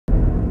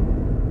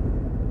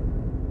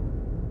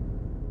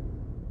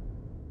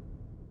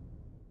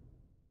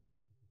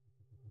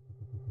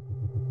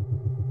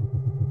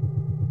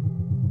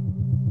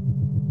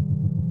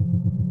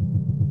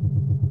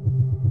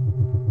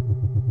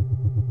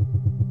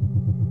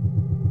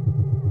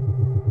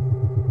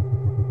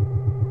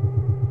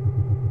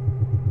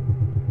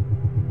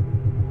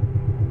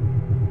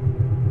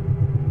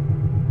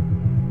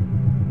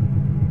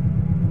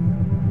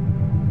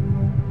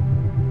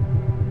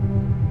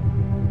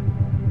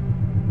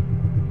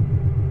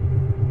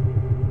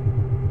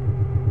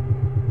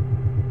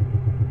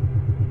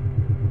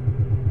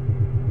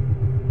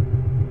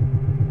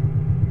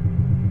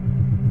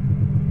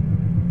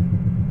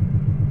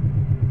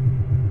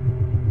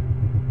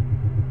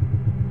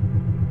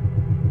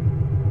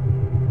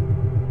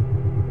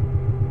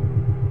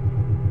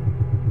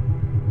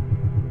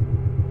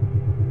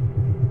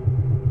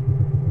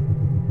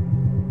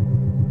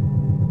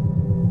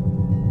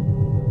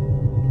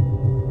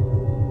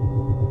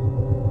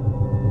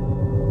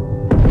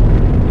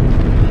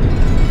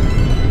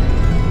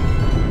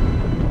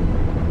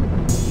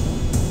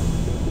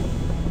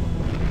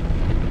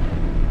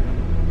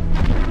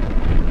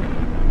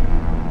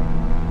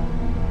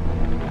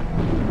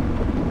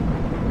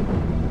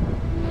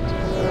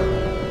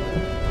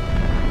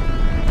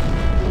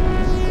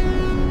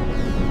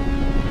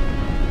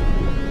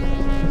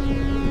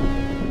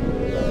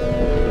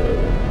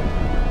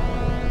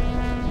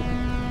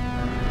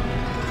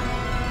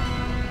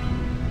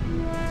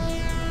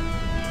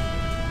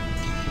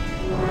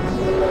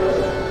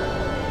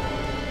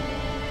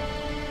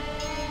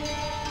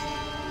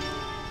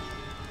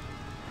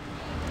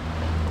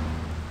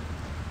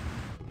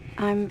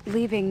I'm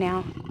leaving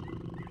now.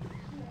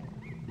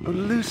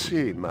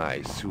 Lucy,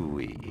 my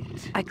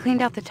sweet. I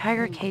cleaned out the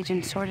tiger cage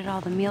and sorted all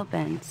the meal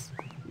bins.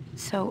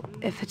 So,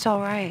 if it's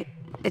all right,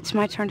 it's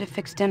my turn to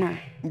fix dinner.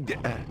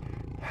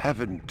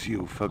 Haven't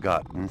you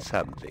forgotten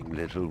something,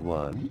 little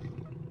one?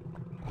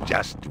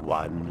 Just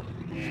one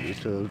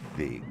little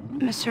thing.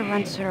 Mr.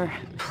 Runser,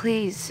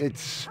 please.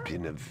 It's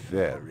been a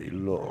very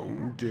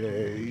long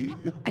day.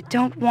 I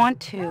don't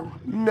want to.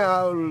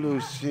 Now,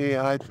 Lucy,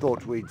 I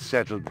thought we'd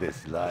settled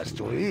this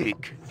last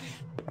week.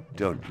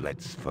 Don't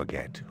let's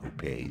forget who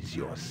pays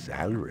your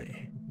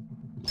salary.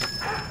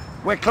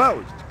 We're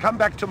closed. Come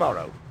back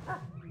tomorrow.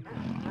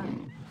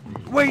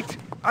 Wait!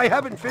 I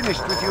haven't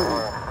finished with you.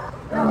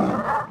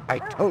 I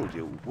told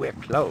you, we're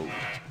closed.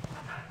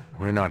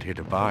 We're not here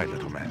to buy,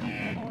 little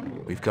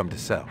man. We've come to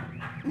sell.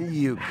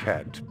 You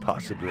can't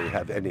possibly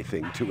have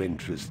anything to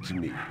interest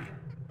me.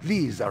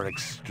 These are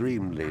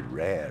extremely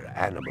rare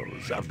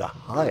animals of the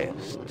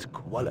highest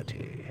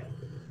quality.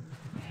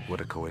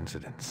 What a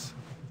coincidence.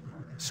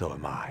 So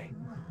am I.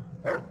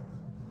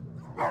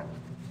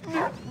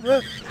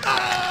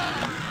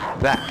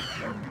 That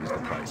is the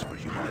price for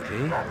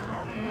humility.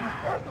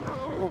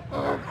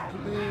 Oh,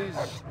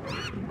 please,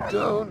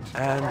 don't.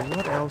 And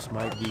what else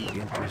might we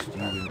interest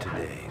you in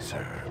today,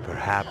 sir?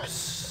 Perhaps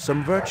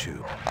some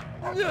virtue?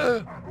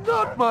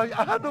 Not my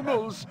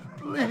animals,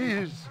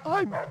 please.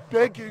 I'm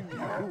begging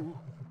you.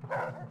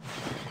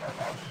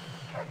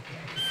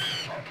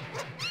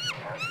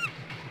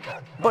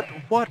 But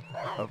what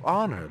of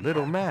honor,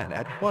 little man?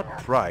 At what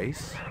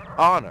price?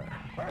 Honor.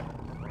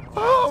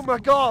 Oh my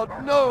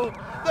God, no!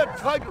 That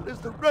tiger is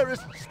the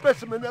rarest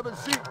specimen ever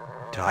seen.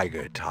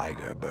 Tiger,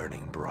 tiger,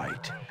 burning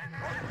bright.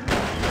 The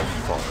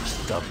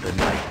forest of the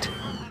night.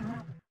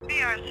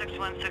 BR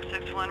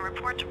 61661,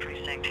 report to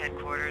precinct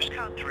headquarters,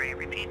 code 3,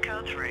 repeat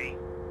code 3.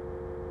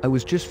 I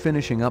was just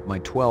finishing up my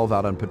 12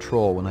 out on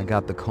patrol when I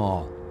got the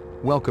call.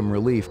 Welcome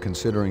relief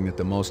considering that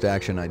the most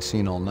action I'd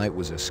seen all night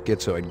was a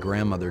schizoid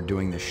grandmother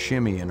doing the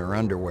shimmy in her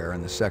underwear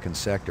in the second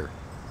sector.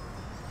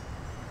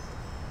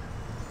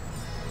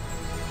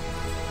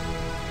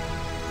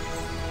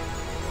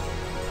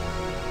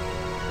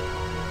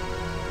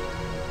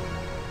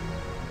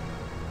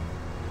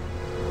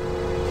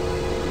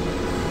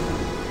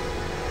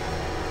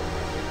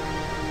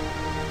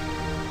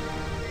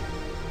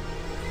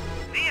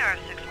 BR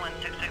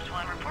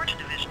 61661, report to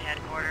division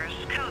headquarters,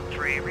 code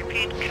 3,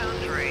 repeat code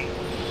 3.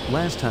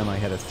 Last time I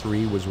had a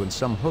 3 was when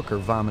some hooker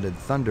vomited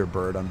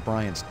Thunderbird on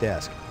Bryant's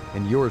desk,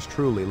 and yours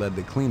truly led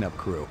the cleanup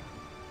crew.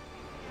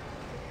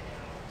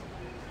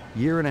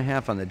 Year and a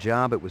half on the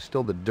job, it was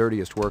still the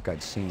dirtiest work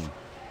I'd seen.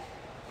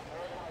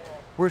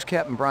 Where's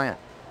Captain Bryant?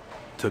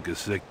 Took a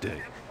sick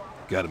day.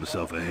 Got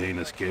himself a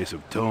heinous case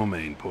of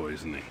ptomaine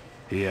poisoning.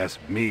 He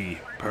asked me,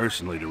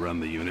 personally, to run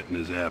the unit in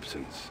his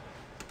absence.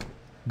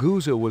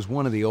 Gouza was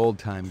one of the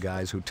old-time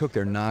guys who took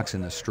their knocks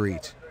in the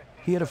streets.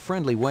 He had a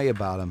friendly way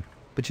about him,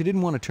 but you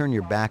didn't want to turn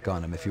your back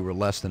on him if you were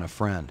less than a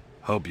friend.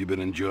 Hope you've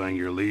been enjoying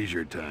your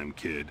leisure time,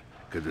 kid,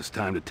 because it's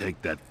time to take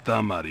that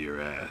thumb out of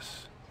your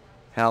ass.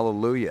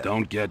 Hallelujah.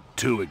 Don't get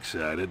too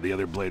excited. The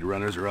other Blade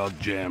Runners are all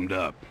jammed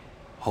up.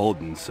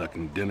 Holden's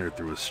sucking dinner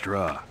through a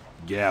straw.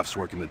 Gaff's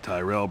working the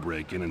Tyrell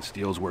break-in, and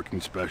Steele's working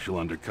special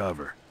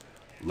undercover.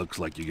 Looks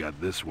like you got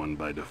this one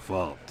by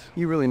default.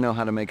 You really know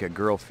how to make a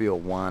girl feel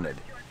wanted.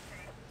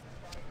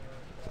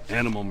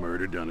 Animal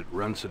murder done at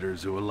Runciter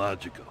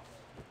Zoological.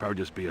 Probably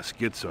just be a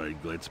schizoid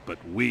glitz, but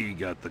we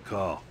got the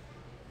call.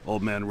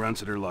 Old man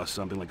Runciter lost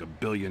something like 1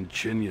 billion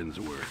chinions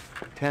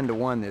worth. 10 to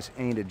 1, this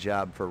ain't a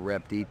job for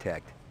Rep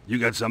Detect. You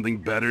got something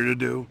better to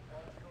do?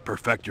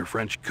 Perfect your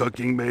French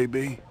cooking,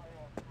 maybe?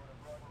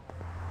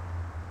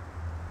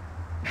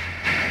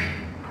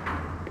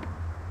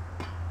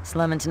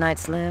 Slumming tonight,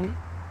 Slim?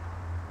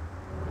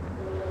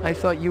 I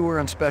thought you were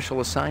on special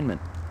assignment.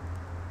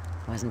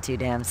 Wasn't too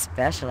damn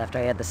special after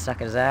I had the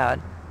suckers out.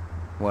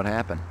 What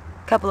happened?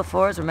 Couple of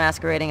fours were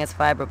masquerading as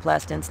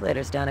fibroplast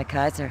insulators down at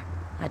Kaiser.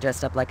 I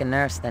dressed up like a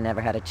nurse. They never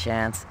had a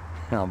chance.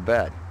 I'll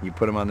bet. You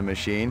put them on the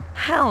machine?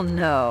 Hell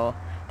no.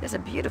 There's a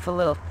beautiful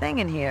little thing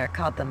in here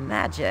called the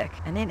magic,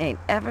 and it ain't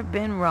ever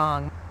been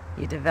wrong.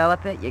 You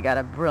develop it, you got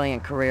a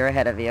brilliant career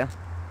ahead of you.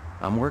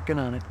 I'm working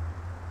on it.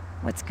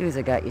 What's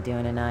Gouza got you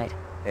doing tonight?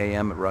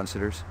 AM at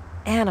Runciter's.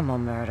 Animal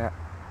murder.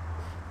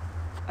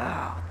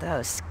 Oh,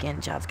 those skin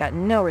jobs got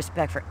no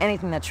respect for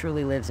anything that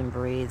truly lives and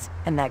breathes.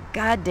 And that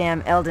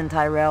goddamn Eldon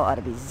Tyrell ought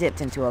to be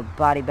zipped into a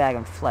body bag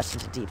and flushed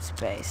into deep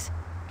space.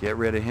 Get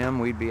rid of him,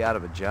 we'd be out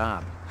of a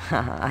job.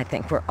 I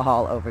think we're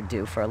all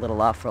overdue for a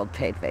little off-world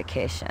paid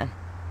vacation.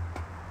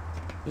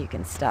 You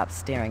can stop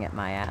staring at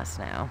my ass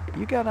now.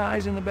 You got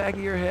eyes in the back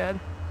of your head?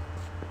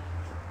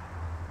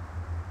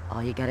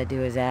 All you gotta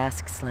do is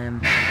ask,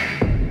 Slim.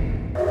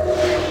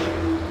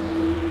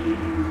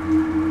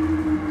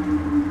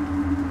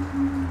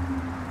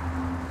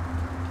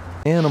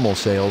 Animal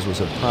sales was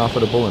a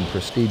profitable and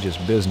prestigious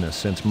business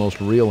since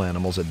most real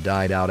animals had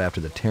died out after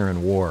the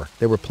Terran War.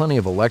 There were plenty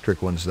of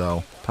electric ones,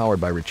 though,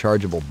 powered by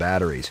rechargeable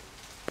batteries.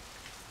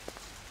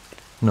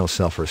 No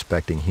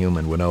self-respecting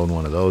human would own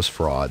one of those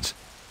frauds.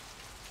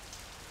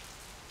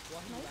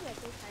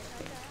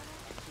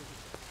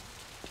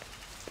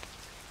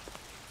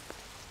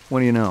 What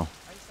do you know?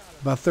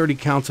 About 30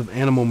 counts of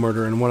animal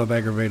murder and one of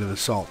aggravated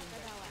assault.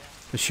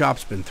 The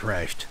shop's been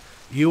thrashed.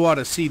 You ought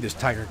to see this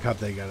tiger cub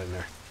they got in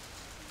there.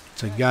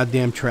 It's a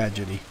goddamn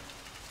tragedy.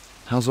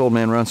 How's old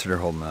man Runsiter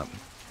holding up?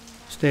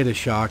 State of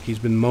shock. He's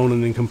been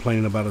moaning and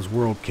complaining about his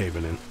world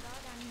caving in.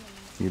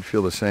 You'd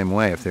feel the same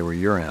way if they were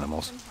your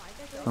animals.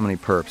 How many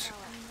perps?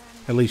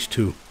 At least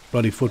 2.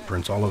 Bloody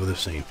footprints all over the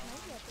scene.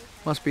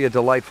 Must be a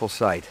delightful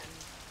sight.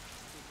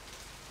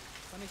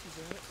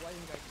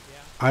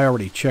 I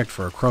already checked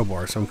for a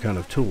crowbar, some kind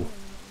of tool.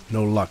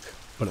 No luck,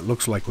 but it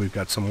looks like we've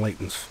got some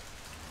latents.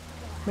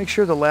 Make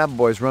sure the lab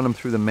boys run them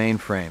through the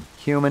mainframe,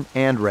 human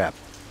and rep.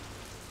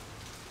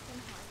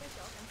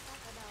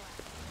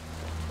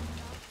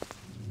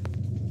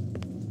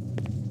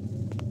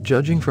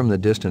 Judging from the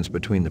distance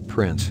between the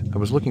prints, I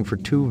was looking for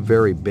 2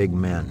 very big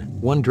men.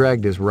 One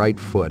dragged his right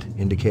foot,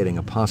 indicating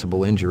a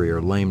possible injury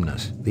or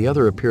lameness. The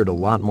other appeared a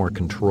lot more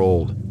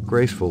controlled,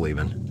 graceful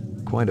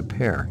even. Quite a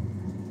pair.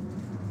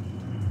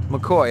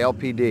 McCoy,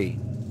 LPD.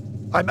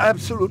 I'm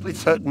absolutely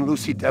certain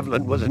Lucy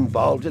Devlin was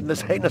involved in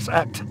this heinous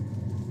act.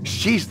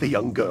 She's the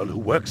young girl who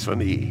works for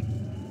me.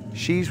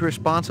 She's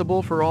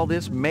responsible for all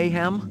this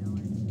mayhem?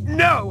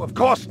 No, of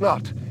course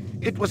not.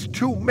 It was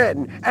 2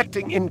 men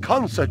acting in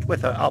concert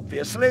with her,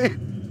 obviously.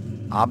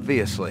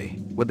 Obviously.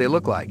 What'd they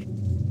look like?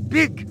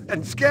 Big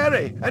and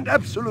scary and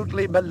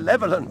absolutely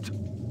malevolent.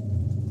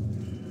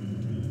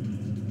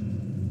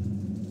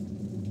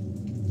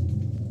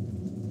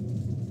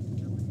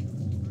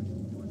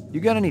 You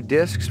got any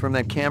discs from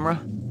that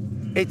camera?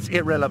 It's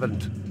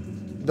irrelevant.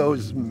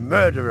 Those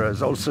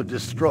murderers also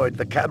destroyed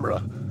the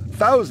camera.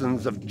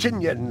 Thousands of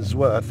Jinyens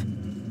worth.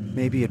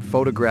 Maybe it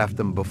photographed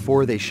them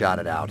before they shot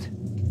it out.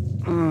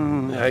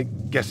 I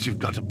guess you've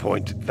got a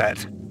point at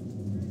that.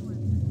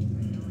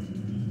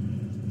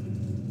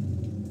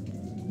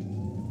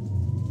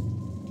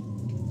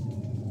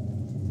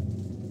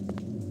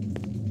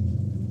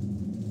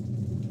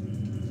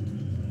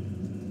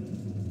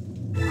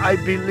 I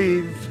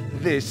believe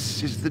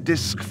this is the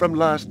disc from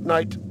last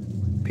night.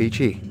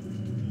 Peachy.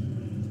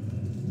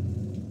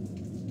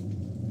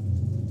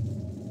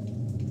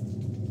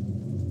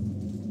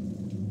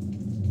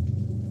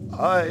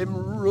 I'm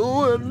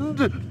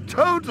ruined.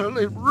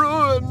 Totally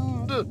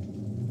ruined.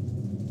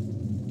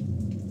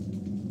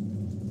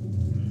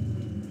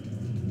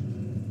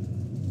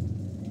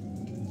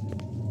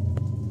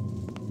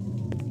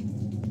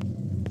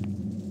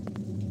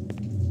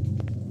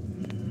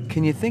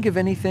 Can you think of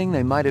anything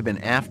they might have been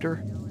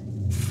after?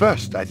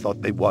 First I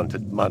thought they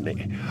wanted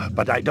money,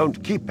 but I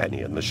don't keep any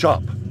in the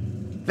shop.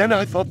 Then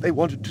I thought they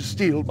wanted to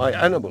steal my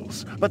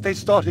animals, but they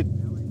started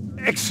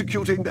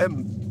executing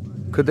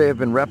them. Could they have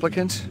been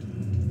replicants?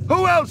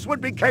 Who else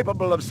would be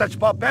capable of such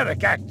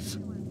barbaric acts?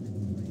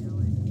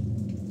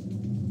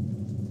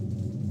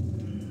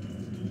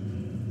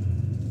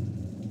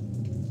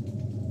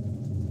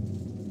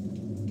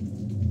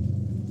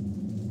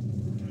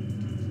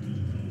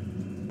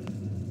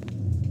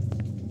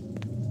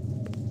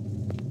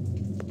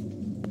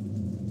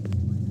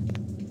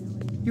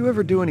 You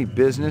ever do any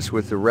business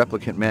with the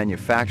replicant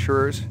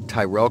manufacturers,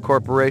 Tyrell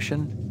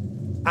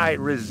Corporation? I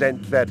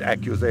resent that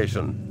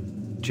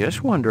accusation.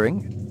 Just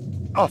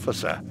wondering.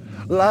 Officer,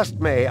 last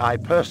May I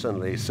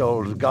personally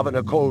sold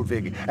Governor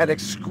Colvig an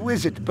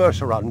exquisite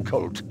Bergeron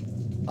colt.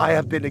 I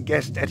have been a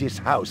guest at his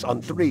house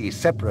on 3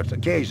 separate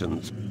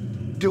occasions.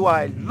 Do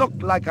I look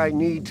like I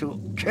need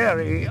to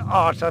carry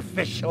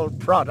artificial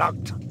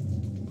product?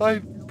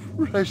 My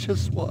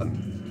precious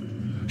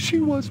one. She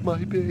was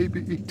my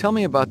baby. Tell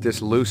me about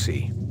this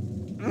Lucy.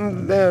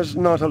 There's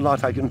not a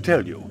lot I can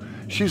tell you.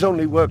 She's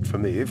only worked for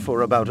me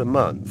for about a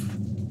month.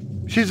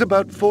 She's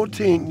about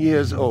 14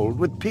 years old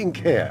with pink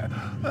hair.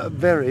 A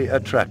very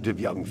attractive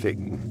young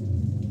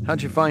thing.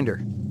 How'd you find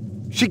her?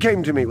 She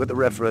came to me with a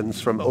reference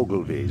from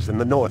Ogilvy's in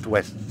the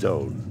Northwest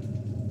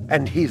Zone.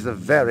 And he's a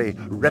very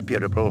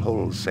reputable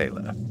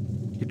wholesaler.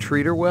 You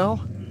treat her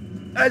well?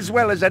 As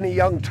well as any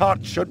young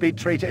tot should be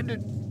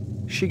treated.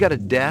 She got a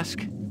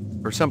desk?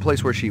 Or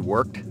someplace where she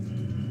worked?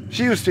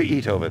 She used to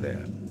eat over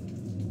there.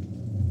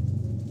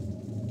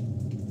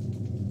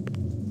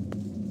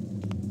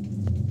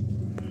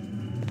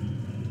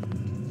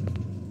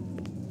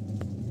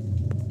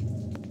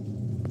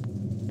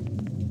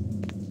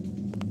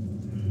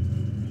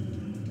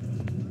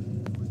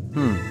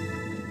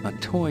 A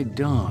toy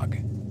dog.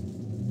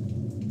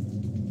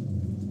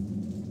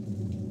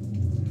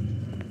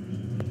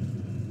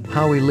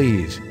 Howie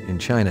Lee's in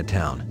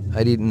Chinatown.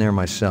 I'd eaten there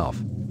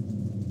myself.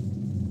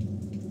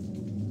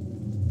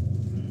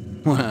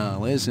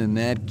 Well, isn't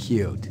that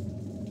cute?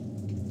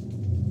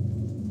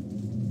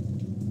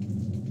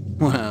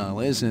 Well,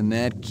 isn't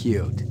that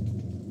cute?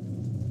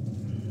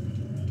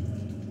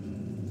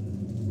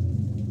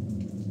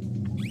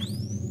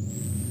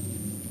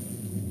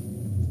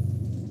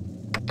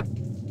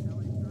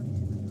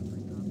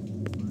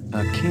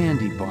 A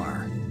candy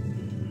bar.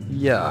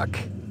 Yuck.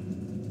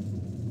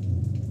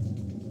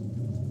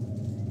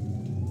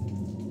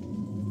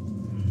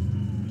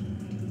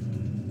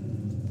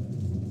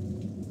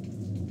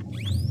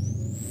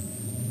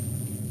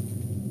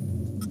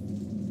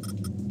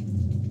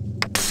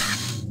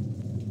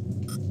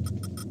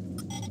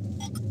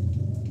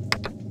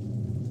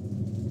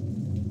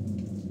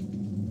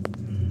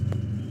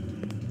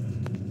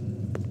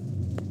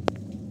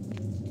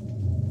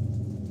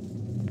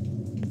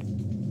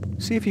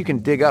 See if you can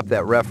dig up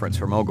that reference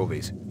from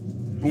Ogilvy's.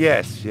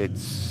 Yes,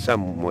 it's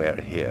somewhere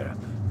here.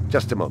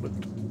 Just a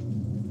moment.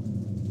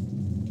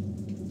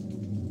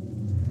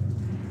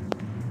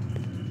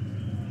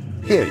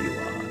 Here you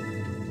are.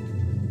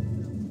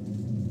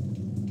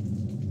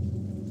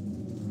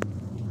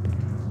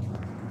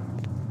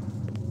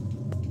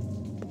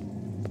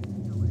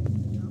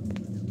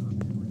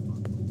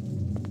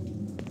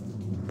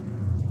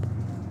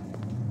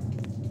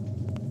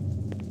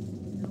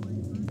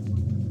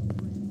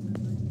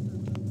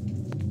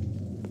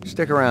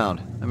 Stick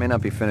around. I may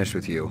not be finished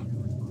with you.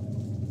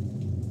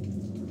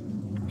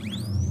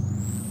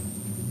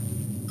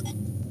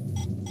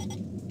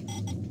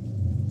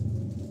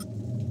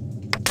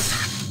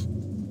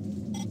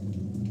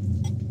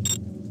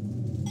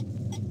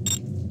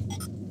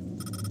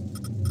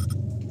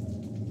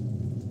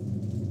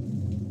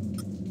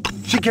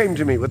 She came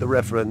to me with a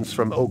reference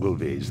from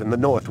Ogilvy's in the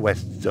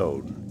Northwest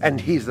Zone,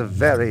 and he's a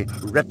very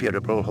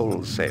reputable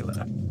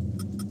wholesaler.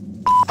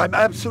 I'm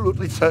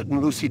absolutely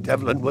certain Lucy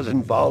Devlin was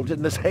involved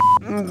in this.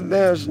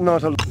 There's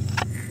not a...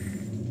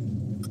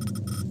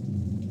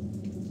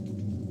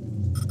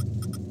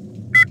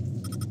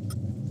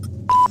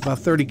 About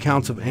 30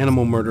 counts of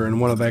animal murder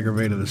and 1 of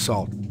aggravated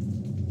assault.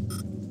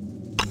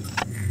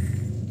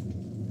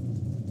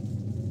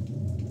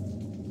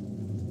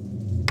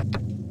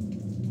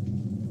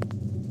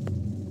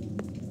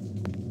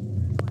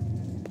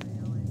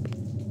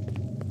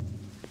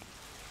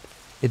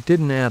 It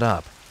didn't add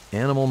up.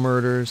 Animal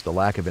murders, the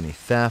lack of any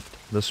theft,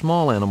 the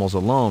small animals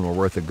alone were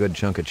worth a good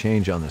chunk of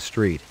change on the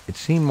street. It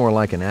seemed more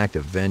like an act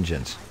of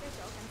vengeance.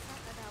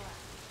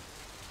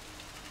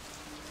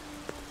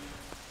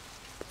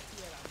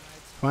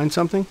 Find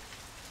something?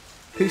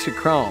 Piece of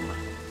chrome.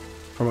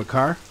 From a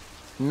car?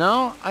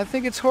 No, I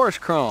think it's horse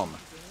chrome.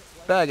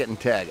 Bag it and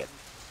tag it.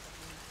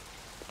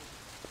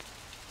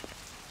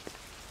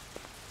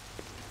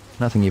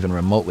 Nothing even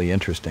remotely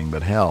interesting,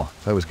 but hell,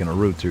 if I was going to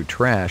root through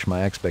trash,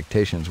 my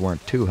expectations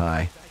weren't too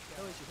high.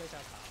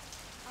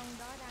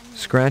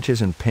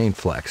 Scratches and paint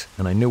flecks,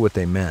 and I knew what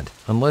they meant.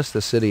 Unless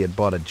the city had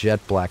bought a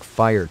jet black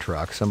fire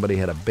truck, somebody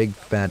had a big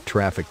fat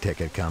traffic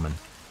ticket coming.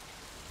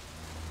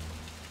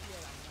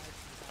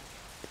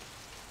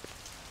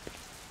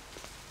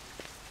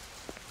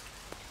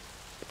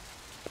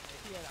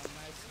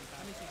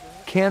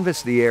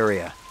 Canvass the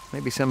area.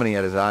 Maybe somebody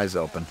had his eyes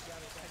open.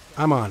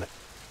 I'm on it.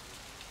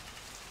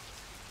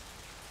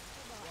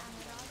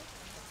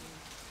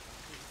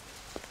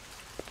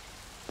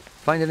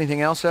 Find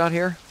anything else out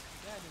here?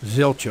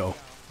 Zilcho.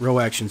 Row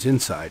actions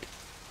inside.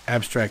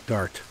 Abstract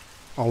art.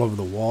 All over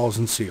the walls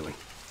and ceiling.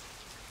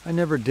 I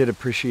never did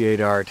appreciate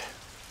art.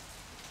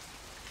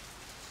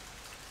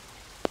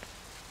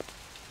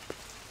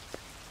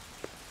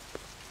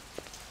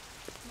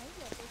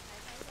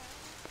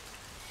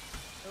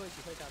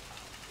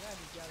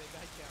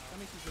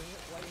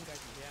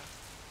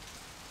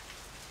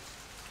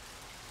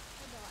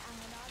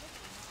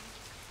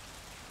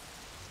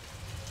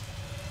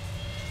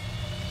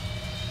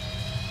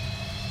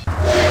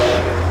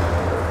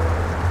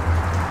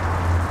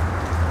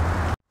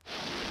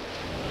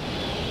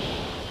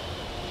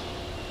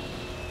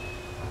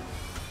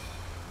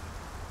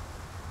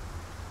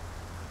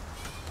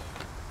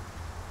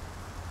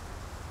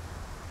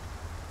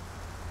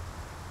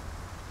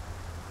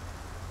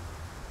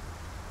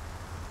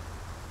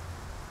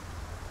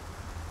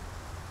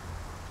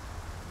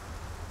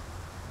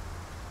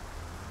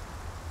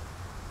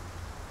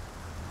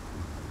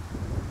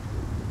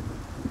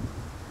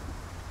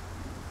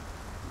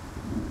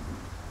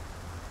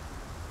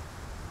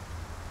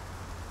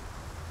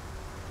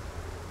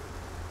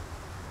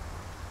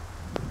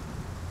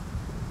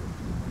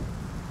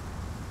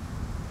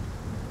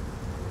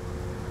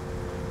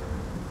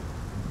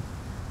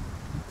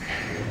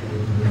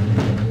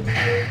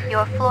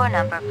 Your floor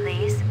number,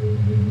 please.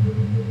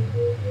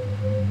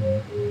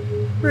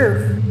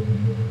 Roof.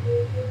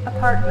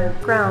 Apartment,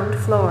 ground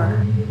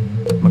floor.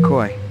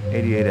 McCoy,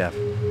 88F.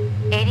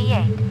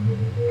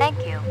 88.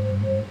 Thank you.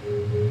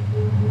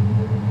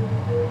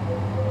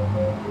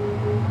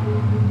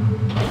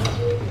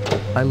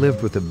 I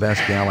lived with the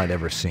best gal I'd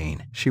ever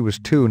seen. She was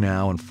 2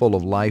 now and full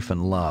of life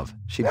and love.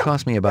 She'd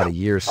cost me about a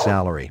year's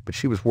salary, but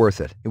she was worth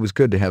it. It was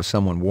good to have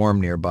someone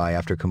warm nearby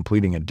after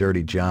completing a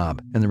dirty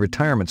job, and the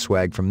retirement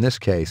swag from this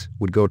case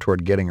would go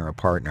toward getting her a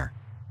partner.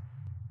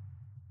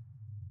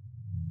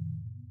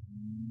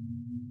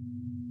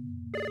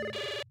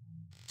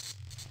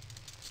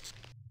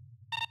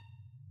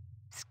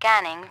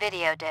 Scanning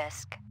video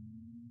disc.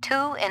 2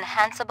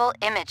 enhanceable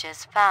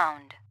images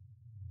found.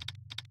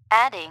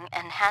 Adding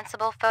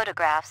enhanceable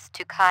photographs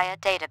to Kaya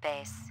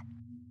database.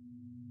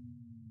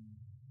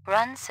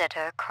 Run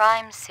sitter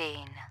crime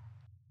scene.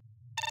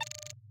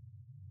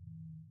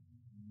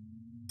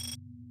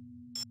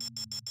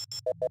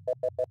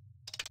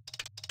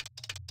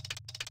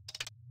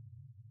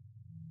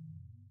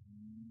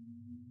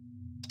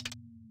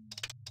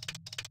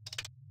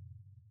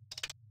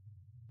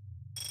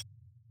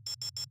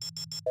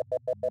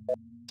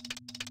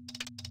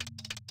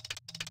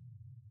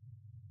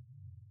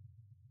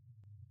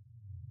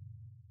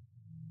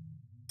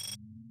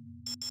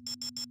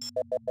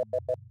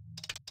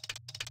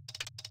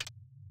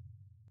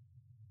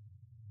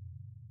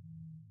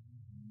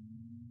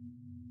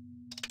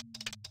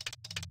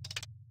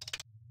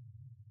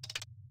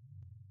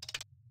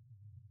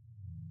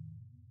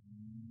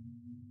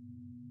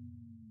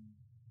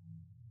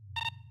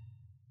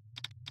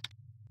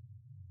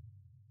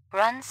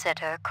 Run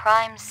sitter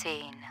crime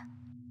scene.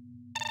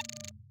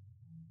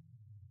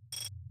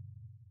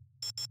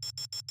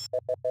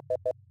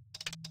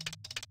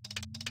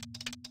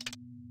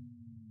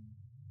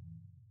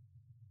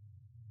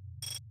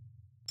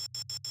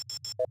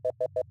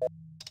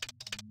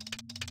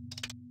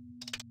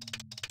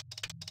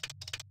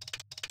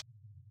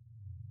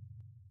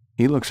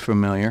 He looks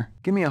familiar.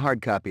 Give me a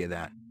hard copy of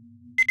that.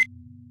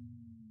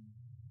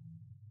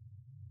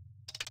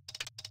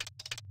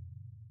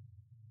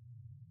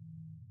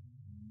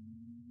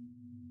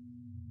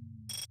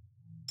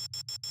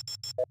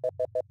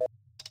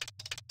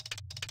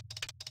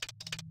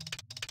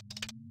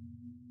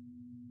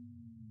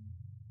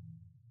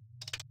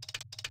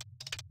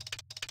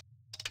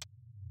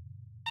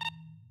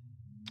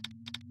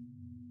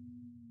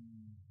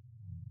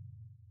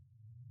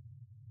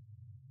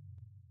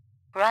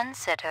 Run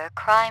sitter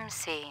crime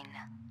scene.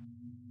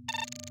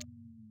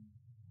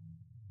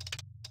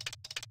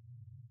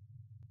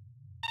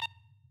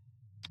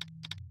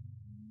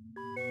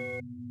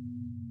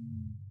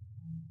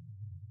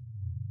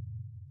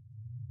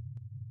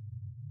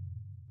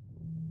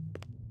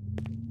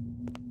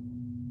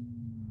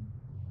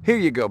 Here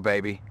you go,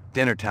 baby.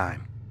 Dinner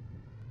time.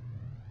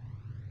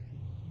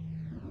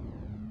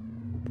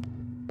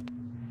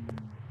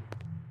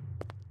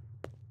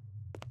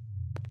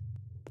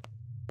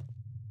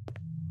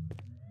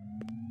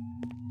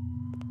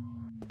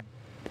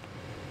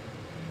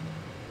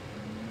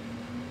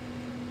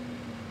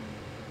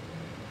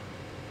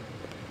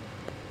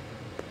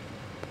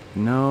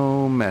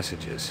 No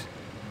messages.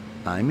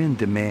 I'm in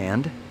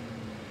demand.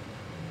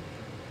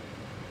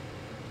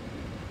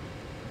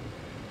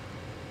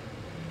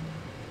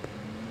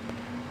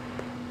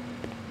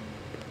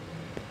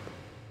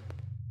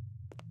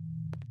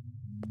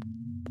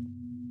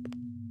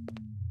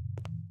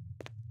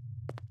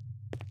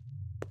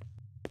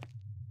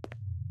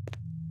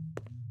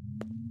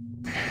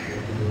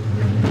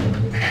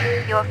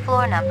 Your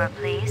floor number,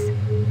 please.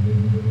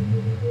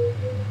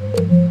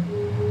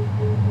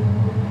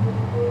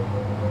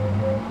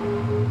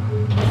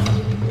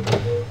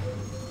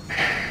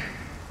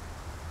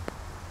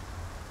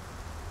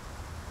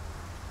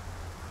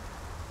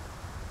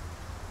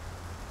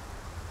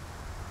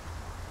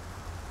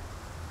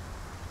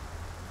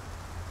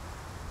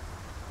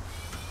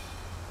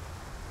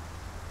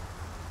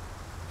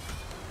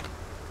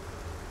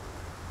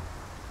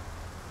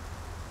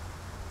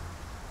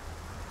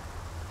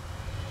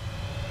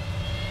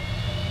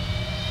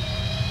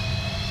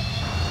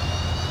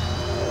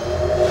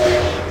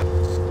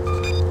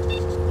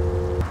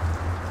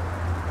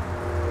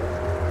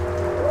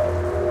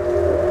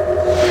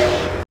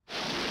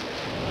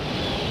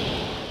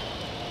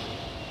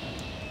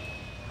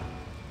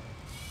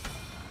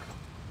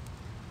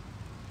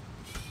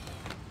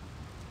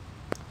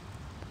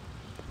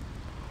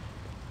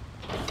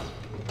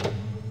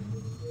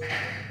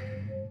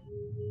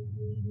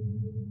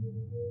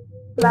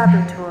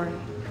 Laboratory.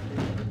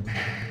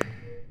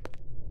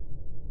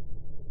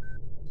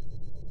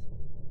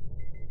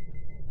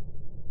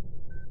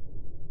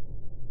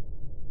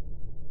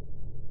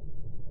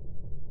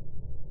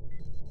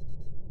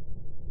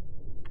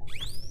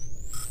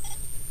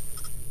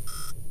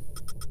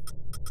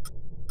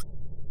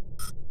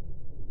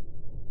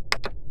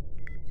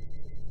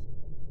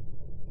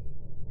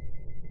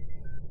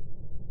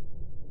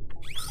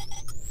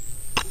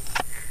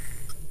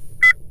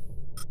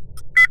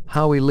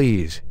 Howie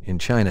Lee's in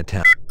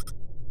Chinatown.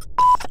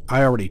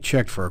 I already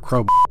checked for a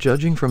crowbar.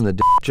 Judging from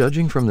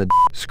the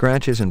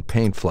scratches and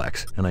paint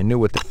flecks, and I knew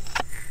what the...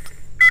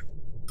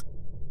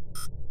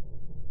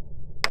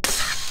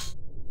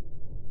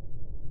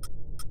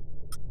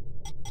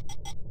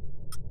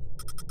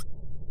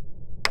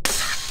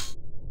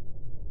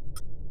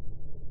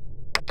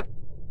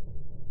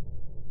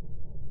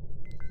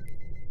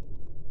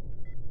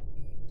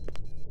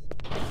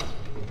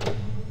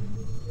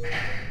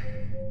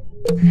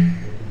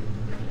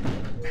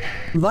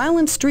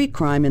 Violent street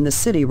crime in the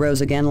city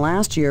rose again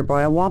last year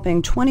by a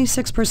whopping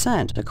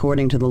 26%,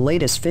 according to the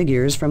latest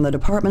figures from the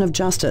Department of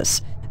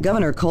Justice.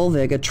 Governor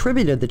Kolvig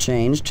attributed the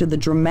change to the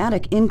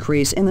dramatic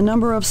increase in the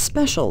number of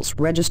specials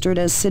registered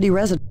as city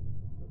residents.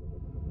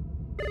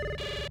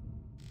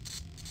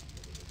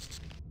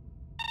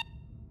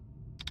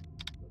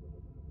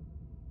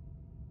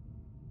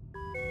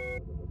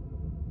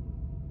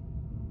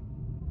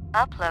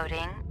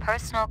 Uploading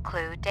personal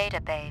clue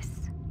database.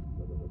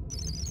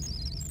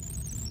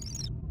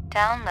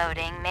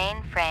 Downloading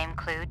mainframe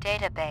clue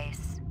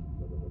database.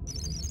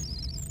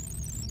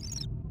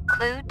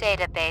 Clue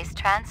database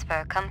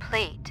transfer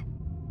complete.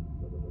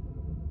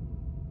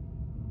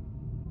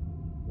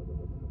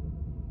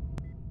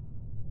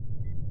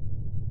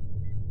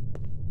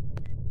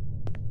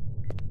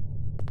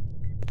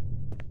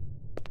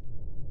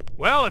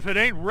 Well, if it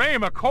ain't Ray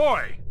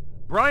McCoy.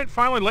 Bryant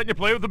finally letting you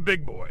play with the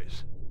big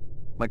boys.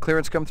 My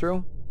clearance come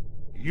through?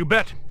 You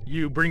bet.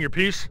 You bring your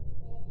piece?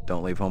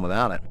 Don't leave home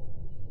without it.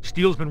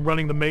 Steele's been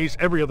running the maze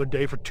every other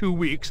day for 2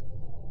 weeks,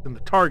 and the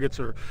targets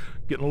are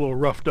getting a little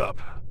roughed up.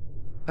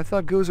 I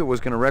thought Gouza was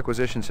going to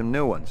requisition some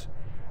new ones.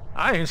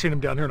 I ain't seen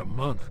him down here in a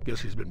month.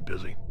 Guess he's been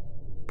busy.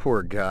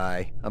 Poor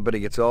guy. I bet he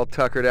gets all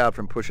tuckered out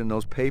from pushing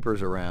those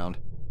papers around.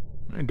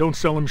 And don't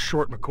sell him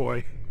short,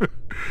 McCoy.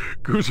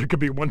 Gouza could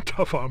be one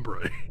tough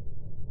hombre.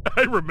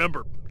 I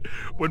remember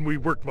when we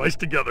worked Vice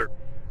together.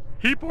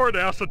 He poured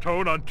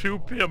acetone on 2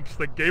 pimps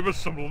that gave us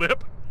some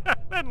lip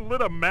and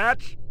lit a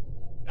match.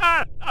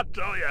 I'll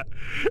tell you,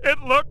 it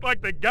looked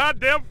like the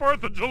goddamn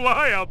 4th of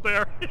July out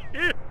there.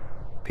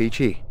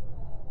 Peachy.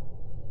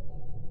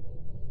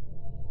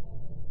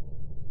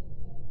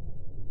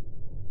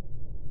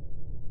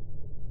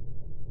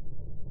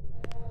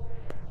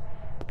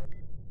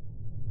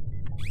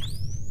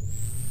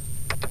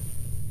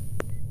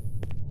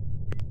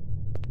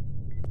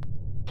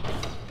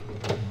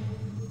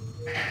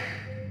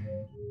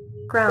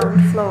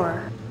 Ground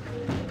floor.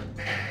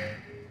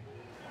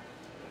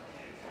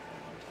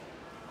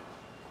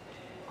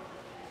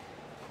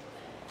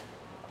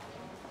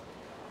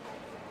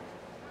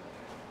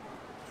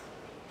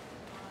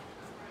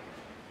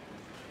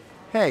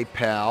 Hey,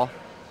 pal.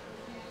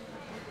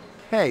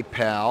 Hey,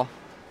 pal.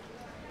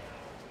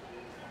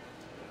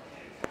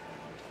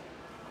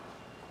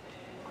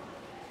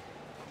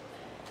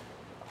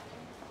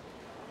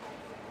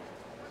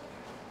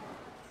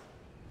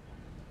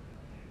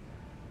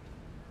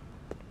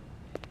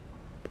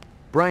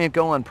 Bryant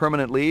go on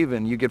permanent leave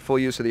and you get full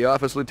use of the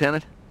office,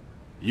 Lieutenant?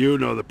 You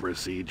know the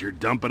procedure.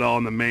 Dump it all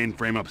in the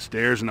mainframe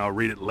upstairs and I'll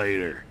read it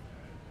later.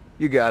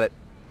 You got it.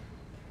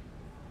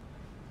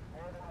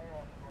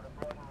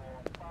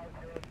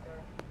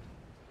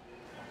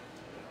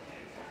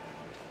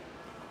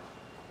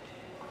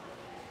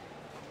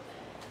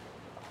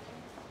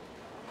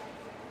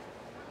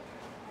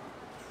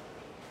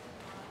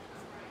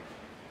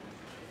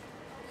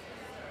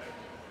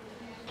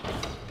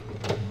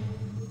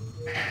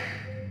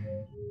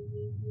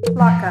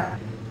 Lockup.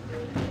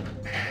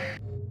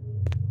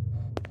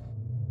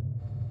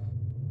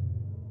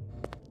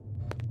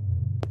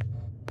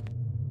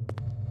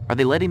 Are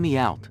they letting me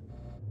out?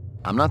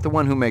 I'm not the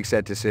one who makes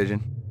that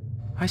decision.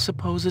 I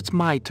suppose it's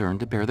my turn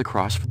to bear the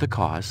cross for the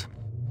cause.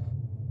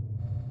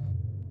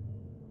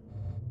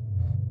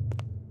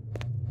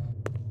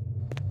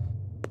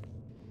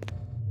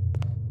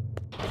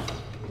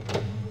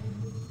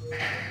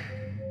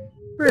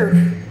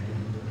 Roof.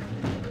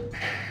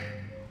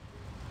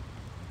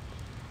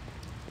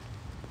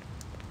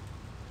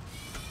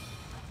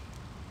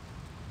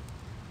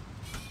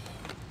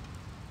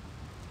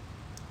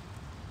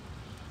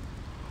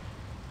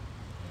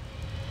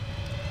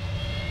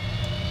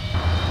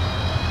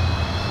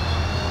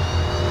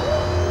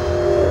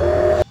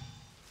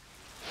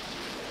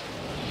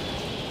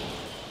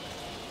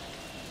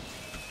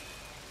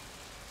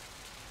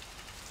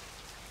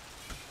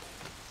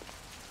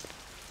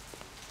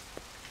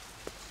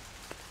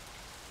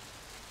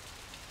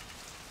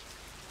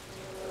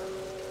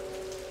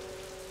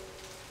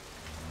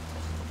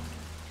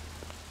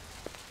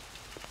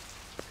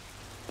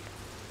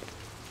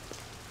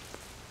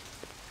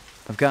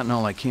 I've gotten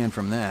all I can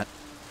from that.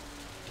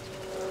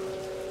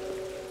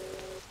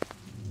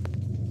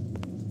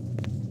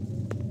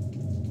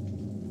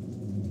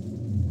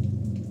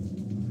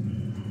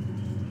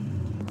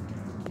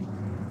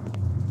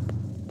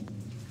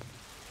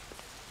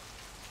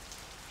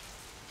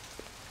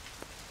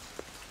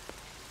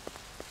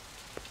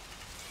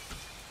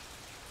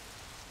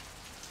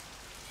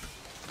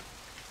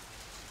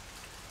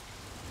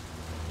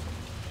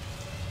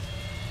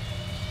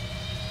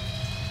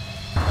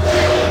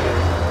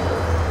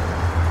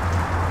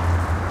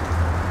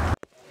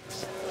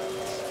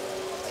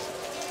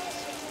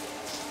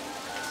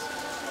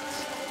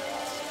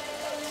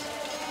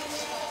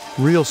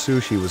 Real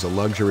sushi was a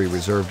luxury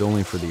reserved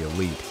only for the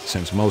elite,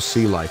 since most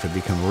sea life had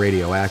become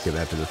radioactive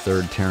after the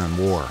Third Terran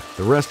War.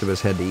 The rest of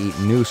us had to eat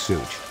new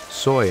sushi,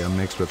 soya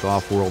mixed with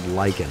off-world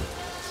lichen.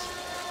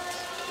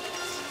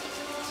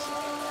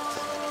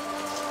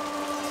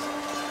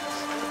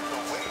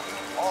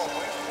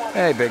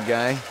 Hey, big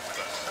guy.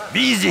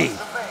 Busy.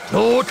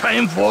 No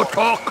time for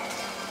talk.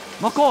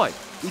 McCoy,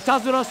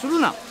 itazura suru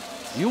na.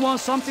 You want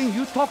something,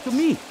 you talk to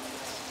me.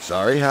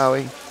 Sorry,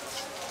 Howie.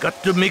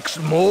 Got to mix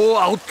more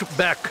out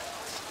back.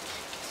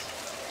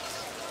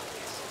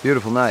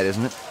 Beautiful night,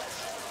 isn't it?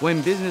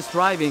 When business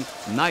thriving,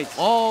 night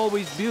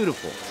always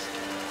beautiful.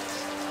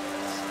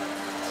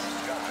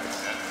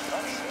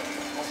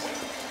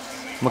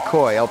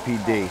 McCoy,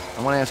 LPD.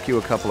 I want to ask you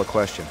a couple of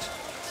questions.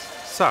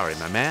 Sorry,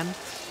 my man.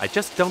 I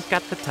just don't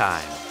got the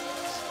time.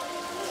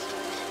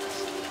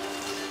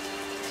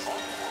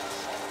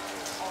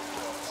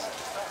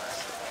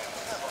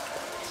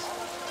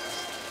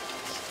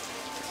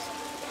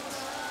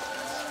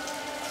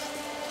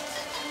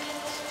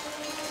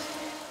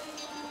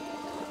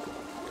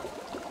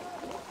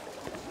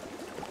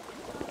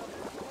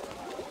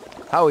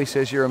 Howie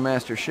says you're a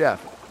master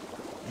chef.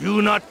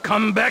 You not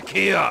come back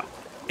here.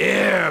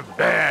 Air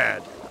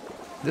bad.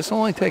 This'll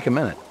only take a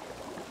minute.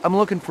 I'm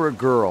looking for a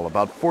girl,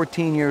 about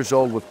 14 years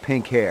old with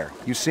pink hair.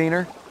 You seen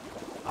her?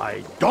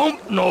 I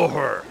don't know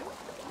her.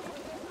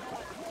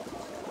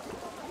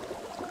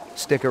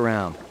 Stick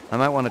around. I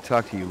might want to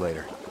talk to you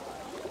later.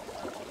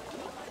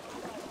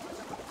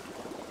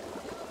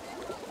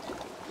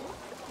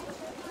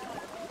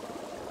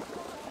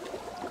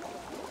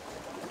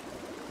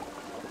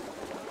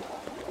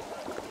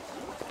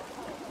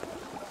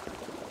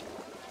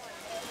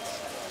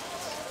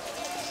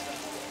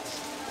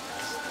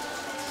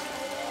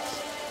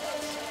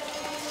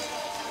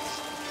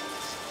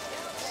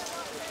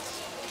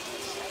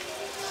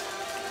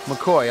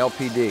 McCoy,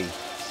 LPD.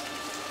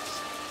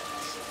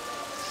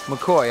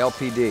 McCoy,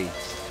 LPD.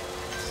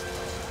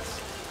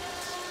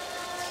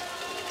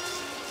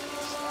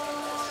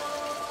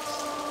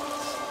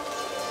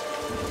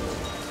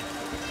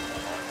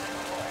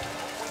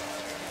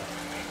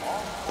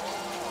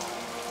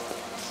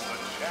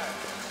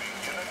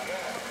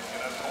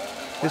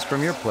 This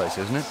from your place,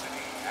 isn't it?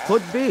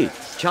 Could be.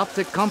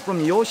 Chopstick come from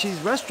Yoshi's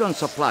restaurant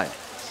supply.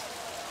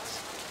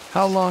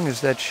 How long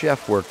has that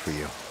chef worked for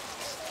you?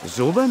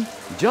 Zubin?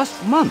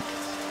 Just month.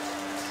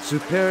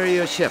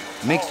 Superior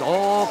chef makes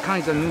all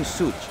kinds of new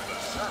suits.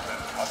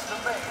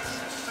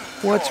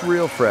 What's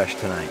real fresh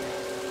tonight?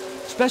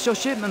 Special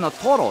shipment of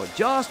Toro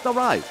just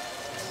arrived.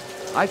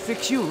 I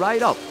fix you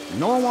right up.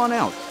 No one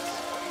else.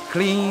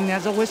 Clean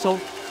as a whistle.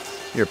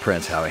 You're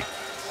Prince, Howie.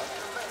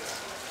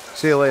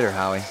 See you later,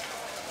 Howie.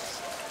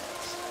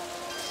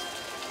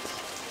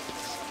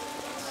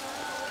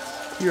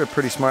 You're a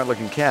pretty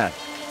smart-looking cat.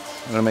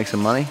 Wanna make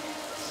some money?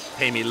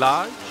 Pay me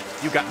large,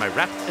 you got my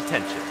rapt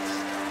attention.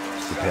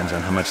 Depends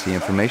on how much the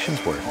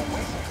information's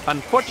worth.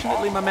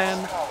 Unfortunately, my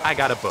man, I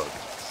got a bug.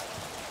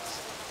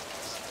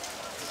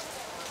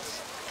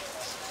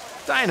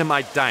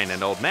 Dynamite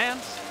dining, old man.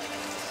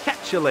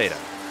 Catch you later.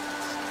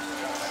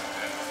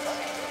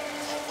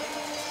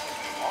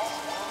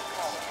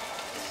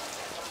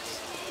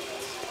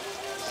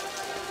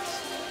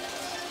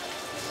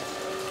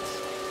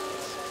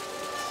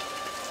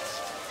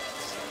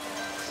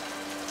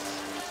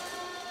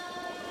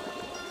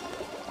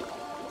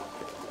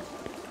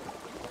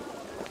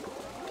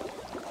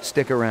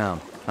 Stick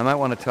around. I might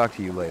want to talk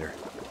to you later.